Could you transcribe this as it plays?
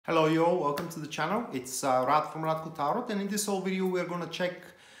Hello yo, welcome to the channel. It's Radko from Radko Tarot, and in this whole video we're going to check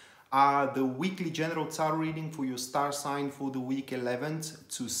the weekly general tarot reading for your star sign for the week 11th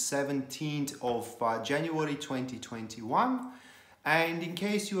to 17th of January 2021. And in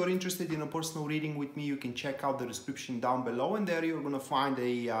case you are interested in a personal reading with me, you can check out the description down below, and there you're going to find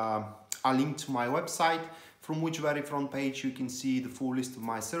a link to my website, from which very front page you can see the full list of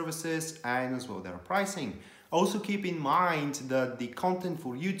my services and as well their pricing. Also keep in mind that the content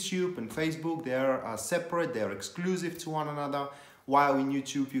for YouTube and Facebook, they're separate, they're exclusive to one another, while in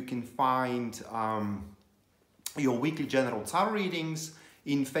YouTube you can find your weekly general tarot readings.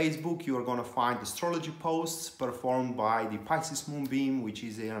 In Facebook you are going to find astrology posts performed by the Pisces Moonbeam, which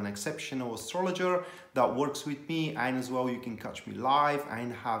is an exceptional astrologer that works with me, and as well you can catch me live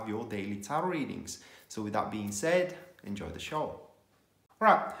and have your daily tarot readings. So with that being said, enjoy the show.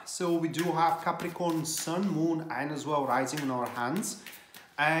 Right, so we do have Capricorn, Sun, Moon, and as well Rising in our hands.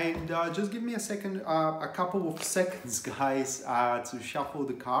 And just give me a second, a couple of seconds, guys, to shuffle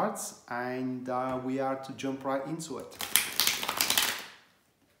the cards, and we are to jump right into it.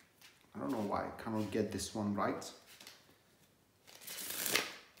 I don't know why I cannot get this one right.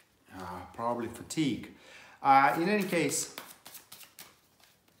 Probably fatigue. In any case,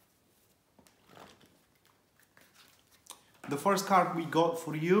 the first card we got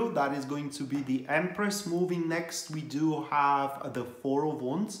for you, that is going to be the Empress. Moving next, we do have the Four of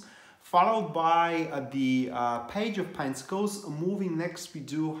Wands, followed by the Page of Pentacles. Moving next, we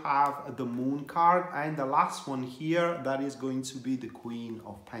do have the Moon card, and the last one here, that is going to be the Queen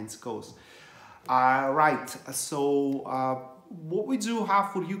of Pentacles. Right, so what we do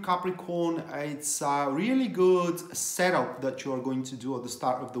have for you, Capricorn, it's a really good setup that you are going to do at the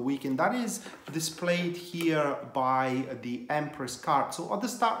start of the week, and that is displayed here by the Empress card. So at the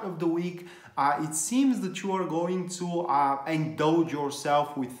start of the week, it seems that you are going to indulge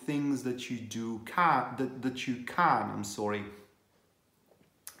yourself with things that you can,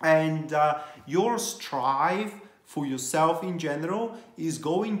 and your strive for yourself in general is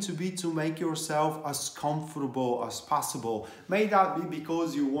going to be to make yourself as comfortable as possible. May that be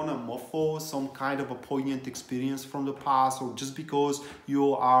because you want to muffle some kind of a poignant experience from the past, or just because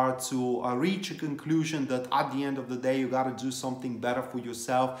you are to reach a conclusion that at the end of the day you got to do something better for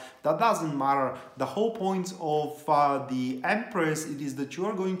yourself. That doesn't matter. The whole point of the Empress, it is that you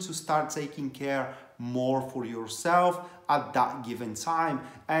are going to start taking care more for yourself at that given time,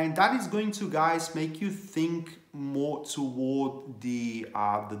 and that is going to, guys, make you think more toward the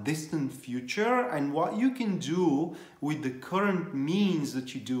distant future and what you can do with the current means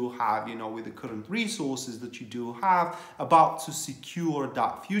that you do have, you know, with the current resources that you do have, about to secure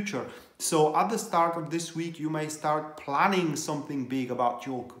that future. So at the start of this week, you may start planning something big about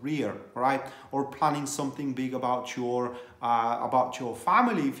your career, right? Or planning something big about your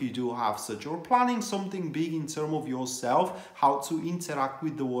family, if you do have such, or planning something big in terms of yourself, how to interact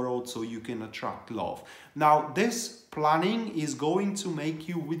with the world so you can attract love. Now, this planning is going to make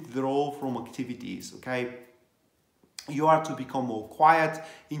you withdraw from activities, okay? You are to become more quiet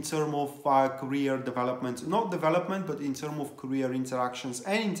in terms of career development, not development, but in terms of career interactions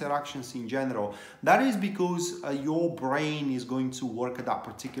and interactions in general. That is because your brain is going to work at that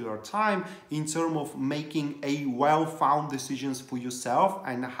particular time in terms of making a well-found decisions for yourself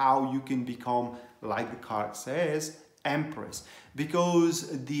and how you can become, like the card says, Empress.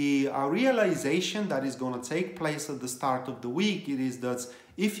 Because the realization that is going to take place at the start of the week, it is that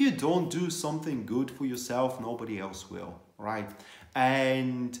if you don't do something good for yourself, nobody else will, right?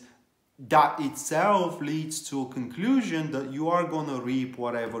 And that itself leads to a conclusion that you are going to reap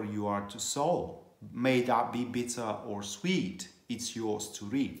whatever you are to sow. May that be bitter or sweet, it's yours to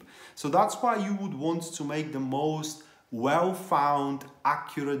reap. So that's why you would want to make the most well-found,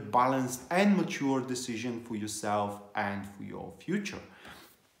 accurate, balanced, and mature decision for yourself and for your future.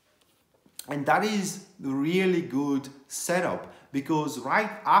 And that is the really good setup, because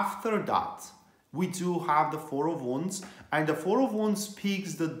right after that, we do have the Four of Wands, and the Four of Wands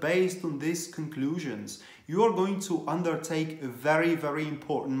speaks that based on these conclusions, you are going to undertake very, very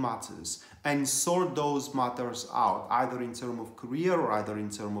important matters and sort those matters out, either in terms of career or either in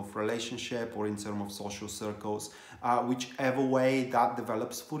terms of relationship or in terms of social circles, whichever way that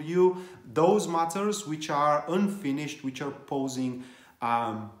develops for you. Those matters which are unfinished, which are posing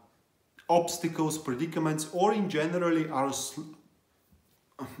obstacles, predicaments, or in generally are,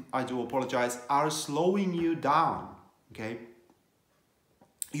 I do apologize, are slowing you down, okay?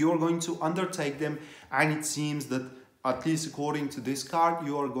 You are going to undertake them, and it seems that, at least according to this card,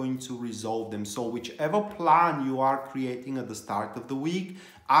 you are going to resolve them. So whichever plan you are creating at the start of the week,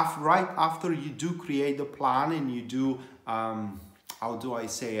 right after you do create the plan and you do how do I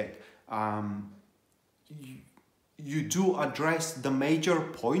say it? You do address the major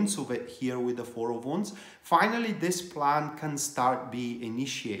points of it here with the Four of Wands. Finally, this plan can start be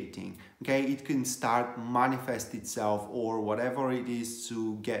initiating. Okay, it can start manifest itself, or whatever it is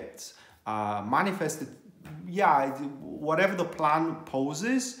to get manifested. Yeah, whatever the plan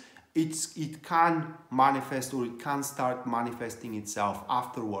poses, it can manifest, or it can start manifesting itself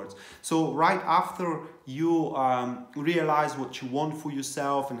afterwards. So right after you realize what you want for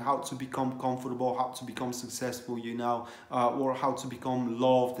yourself and how to become comfortable, how to become successful, you know, or how to become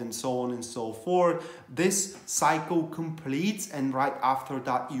loved and so on and so forth, this cycle completes, and right after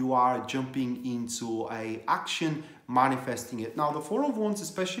that you are jumping into a action, manifesting it. Now the Four of Wands,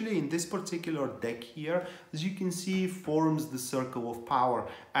 especially in this particular deck here, as you can see, forms the circle of power,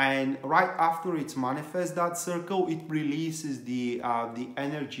 and right after it manifests that circle, it releases the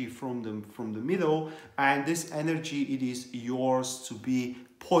energy from the middle, and this energy, it is yours to be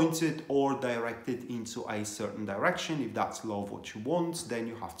pointed or directed into a certain direction. If that's love what you want, then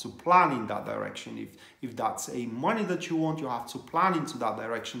you have to plan in that direction. If that's a money that you want, you have to plan into that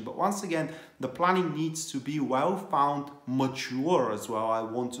direction. But once again, the planning needs to be well found, mature as well. I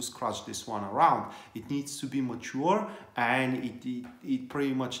want to scratch this one around. It needs to be mature, and it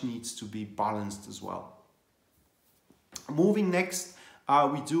pretty much needs to be balanced as well. Moving next,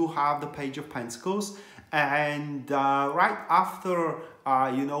 we do have the Page of Pentacles, and right after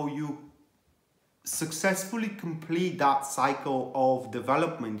you know, you successfully complete that cycle of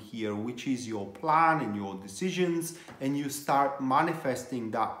development here, which is your plan and your decisions, and you start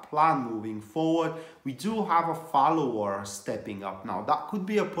manifesting that plan moving forward, we do have a follower stepping up. Now that could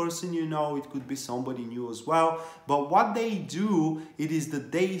be a person you know, it could be somebody new as well, but what they do, it is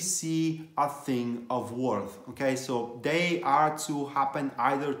that they see a thing of worth. Okay, so they are to happen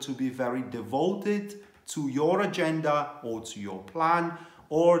either to be very devoted to your agenda or to your plan,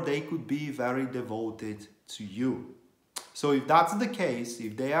 or they could be very devoted to you. So if that's the case,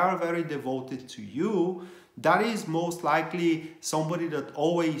 if they are very devoted to you, that is most likely somebody that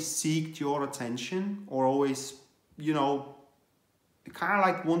always seeked your attention, or always, you know, kind of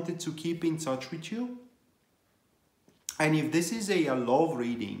like wanted to keep in touch with you. And if this is a love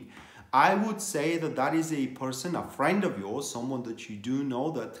reading, I would say that that is a person, a friend of yours, someone that you do know,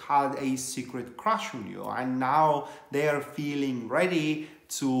 that had a secret crush on you, and now they are feeling ready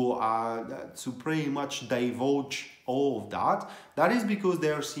to pretty much divulge all of that. That is because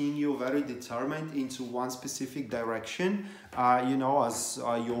they are seeing you very determined into one specific direction, you know, as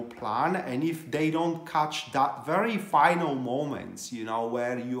your plan. And if they don't catch that very final moment, you know,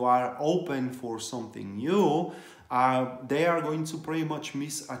 where you are open for something new, they are going to pretty much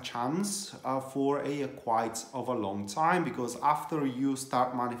miss a chance for quite of a long time, because after you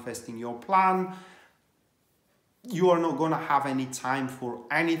start manifesting your plan, you are not going to have any time for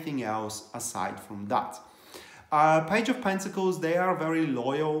anything else aside from that. Page of Pentacles, they are very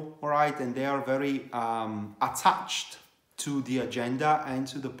loyal, all right, and they are very attached to the agenda and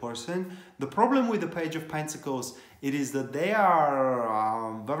to the person. The problem with the Page of Pentacles, it is that they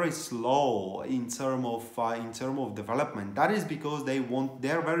are very slow in terms of development. That is because they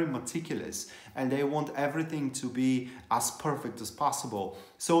are very meticulous, and they want everything to be as perfect as possible.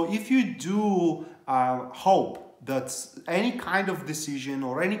 So if you do hope that any kind of decision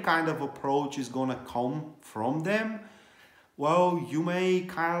or any kind of approach is gonna come from them, well, you may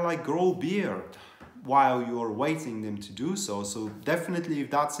kind of like grow a beard while you're waiting them to do so. So definitely, if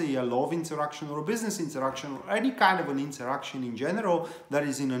that's a love interaction or a business interaction or any kind of an interaction in general that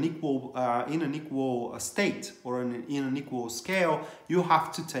is in an equal state or in an equal scale, you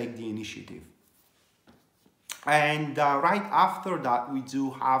have to take the initiative. And right after that, we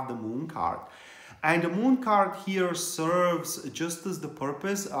do have the Moon card. And the Moon card here serves just as the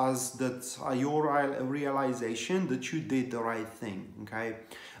purpose as that your realization that you did the right thing, okay?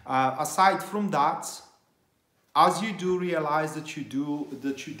 Aside from that, as you do realize that you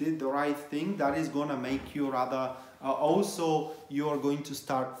did the right thing, that is gonna make you rather also you are going to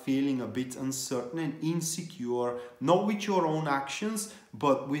start feeling a bit uncertain and insecure, not with your own actions,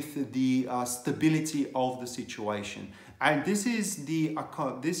 but with the stability of the situation. And this is the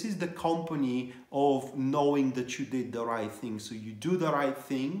company of knowing that you did the right thing. So you do the right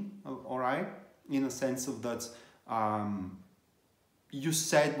thing, all right, in a sense of that you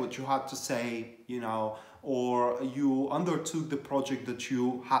said what you had to say, you know, or you undertook the project that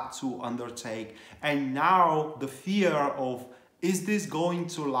you had to undertake. And now the fear of, is this going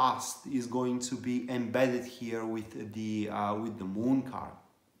to last, is going to be embedded here with the Moon card.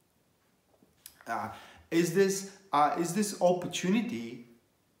 Is this opportunity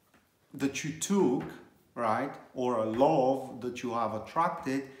that you took right, or a love that you have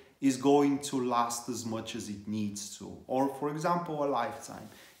attracted is going to last as much as it needs to, or for example a lifetime.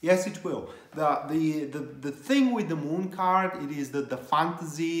 Yes, it will. The thing with the moon card, it is that the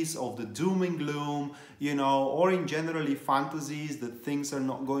fantasies of the doom and gloom, you know, or in generally fantasies that things are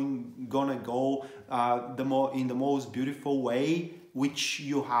not gonna go in the most beautiful way, which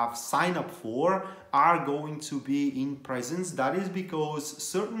you have signed up for, are going to be in presence. That is because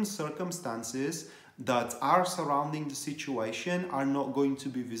certain circumstances that are surrounding the situation are not going to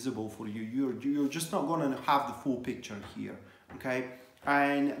be visible for you. You're just not going to have the full picture here, okay?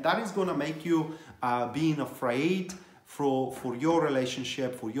 And that is going to make you being afraid for your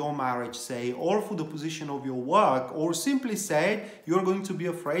relationship, for your marriage, say, or for the position of your work, or simply said, you're going to be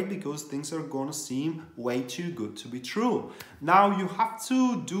afraid because things are going to seem way too good to be true. Now, you have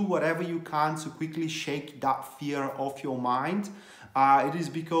to do whatever you can to quickly shake that fear off your mind. It is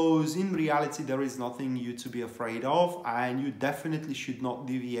because in reality there is nothing you to be afraid of, and you definitely should not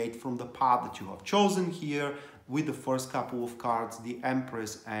deviate from the path that you have chosen here with the first couple of cards, the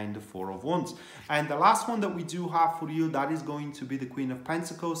Empress and the Four of Wands. And the last one that we do have for you, that is going to be the Queen of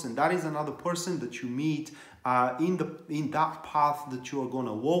Pentacles, and that is another person that you meet in that path that you are going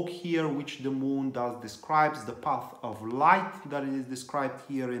to walk here, which the moon describes, the path of light that is described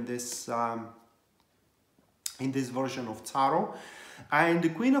here in this version of tarot. And the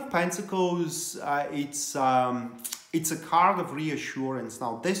Queen of Pentacles, it's a card of reassurance.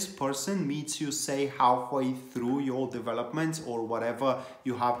 Now, this person meets you, say, halfway through your development or whatever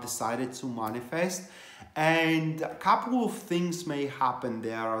you have decided to manifest. And a couple of things may happen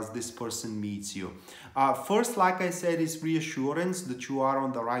there as this person meets you. First, like I said, is reassurance that you are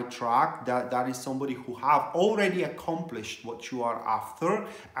on the right track, that is somebody who have already accomplished what you are after,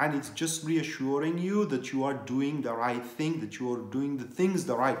 and it's just reassuring you that you are doing the right thing, that you are doing the things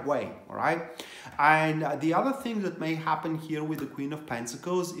the right way, all right? And the other thing that may happen here with the Queen of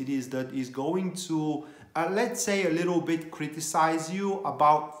Pentacles, it is that is going to, let's say, a little bit criticize you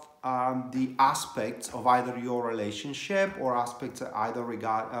about the aspects of either your relationship or aspects either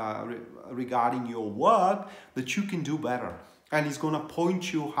regarding your work that you can do better. And it's going to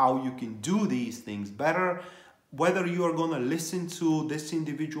point you how you can do these things better. Whether you are going to listen to this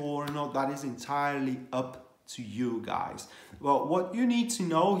individual or not, that is entirely up to you guys. Well, what you need to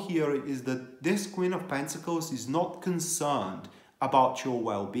know here is that this Queen of Pentacles is not concerned about your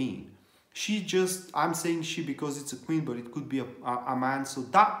well-being. She just, I'm saying she because it's a queen, but it could be a man. So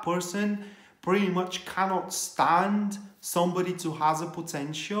that person pretty much cannot stand somebody to has a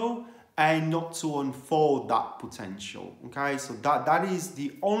potential and not to unfold that potential. Okay, so that is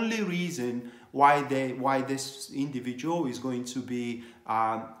the only reason why this individual is going to be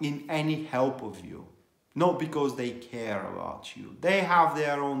in any help of you. Not because they care about you. They have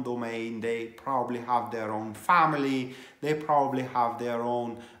their own domain, they probably have their own family, they probably have their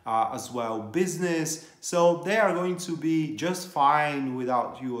own as well business. So they are going to be just fine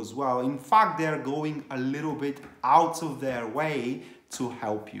without you as well. In fact, they're going a little bit out of their way to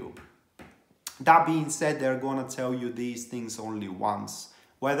help you. That being said, they're going to tell you these things only once.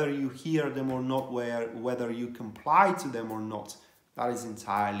 Whether you hear them or not, whether you comply to them or not, that is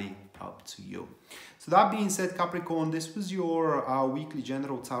entirely up to you. So that being said, Capricorn, this was your weekly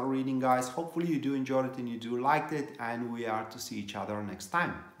general tarot reading, guys. Hopefully you do enjoy it and you do like it, and we are to see each other next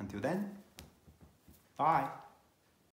time. Until then, bye.